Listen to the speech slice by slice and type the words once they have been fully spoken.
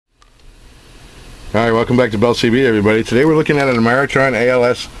Alright, welcome back to Bell CB, everybody. Today we're looking at an Ameritron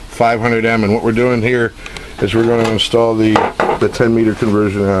ALS-500M, and what we're doing here is we're going to install the 10 meter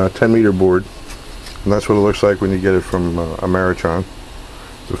conversion, 10 meter board, and that's what it looks like when you get it from Ameritron,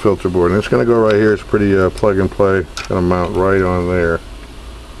 the filter board. And it's going to go right here. It's pretty plug and play. It's going to mount right on there.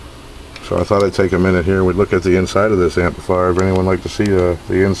 So I thought I'd take a minute here and we'd look at the inside of this amplifier. If anyone would like to see the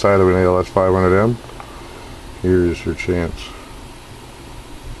inside of an ALS-500M, here's your chance.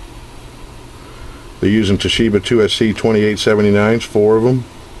 They're using Toshiba 2SC 2879s, 4 of them.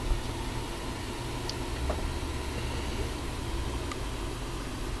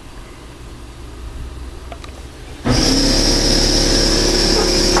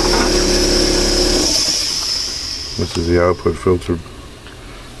 This is the output filter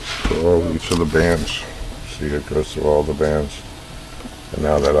for each of the bands. See, it goes through all the bands. And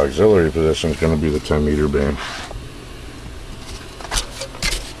now that auxiliary position is going to be the 10 meter band.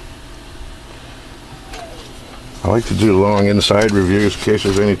 I like to do long inside reviews in case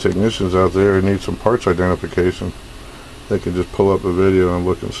there's any technicians out there who need some parts identification. They can just pull up a video and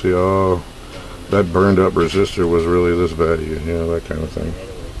look and see, oh, that burned up resistor was really this value, you know, that kind of thing.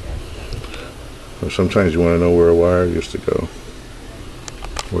 Or sometimes you want to know where a wire used to go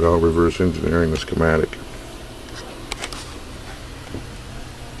without reverse engineering the schematic.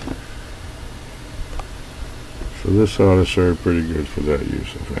 So this ought to serve pretty good for that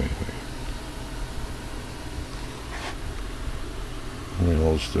use, if anything. Let me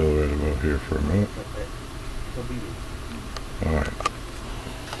hold still right about here for a minute. Alright.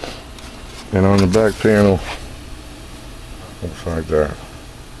 And on the back panel, looks like that.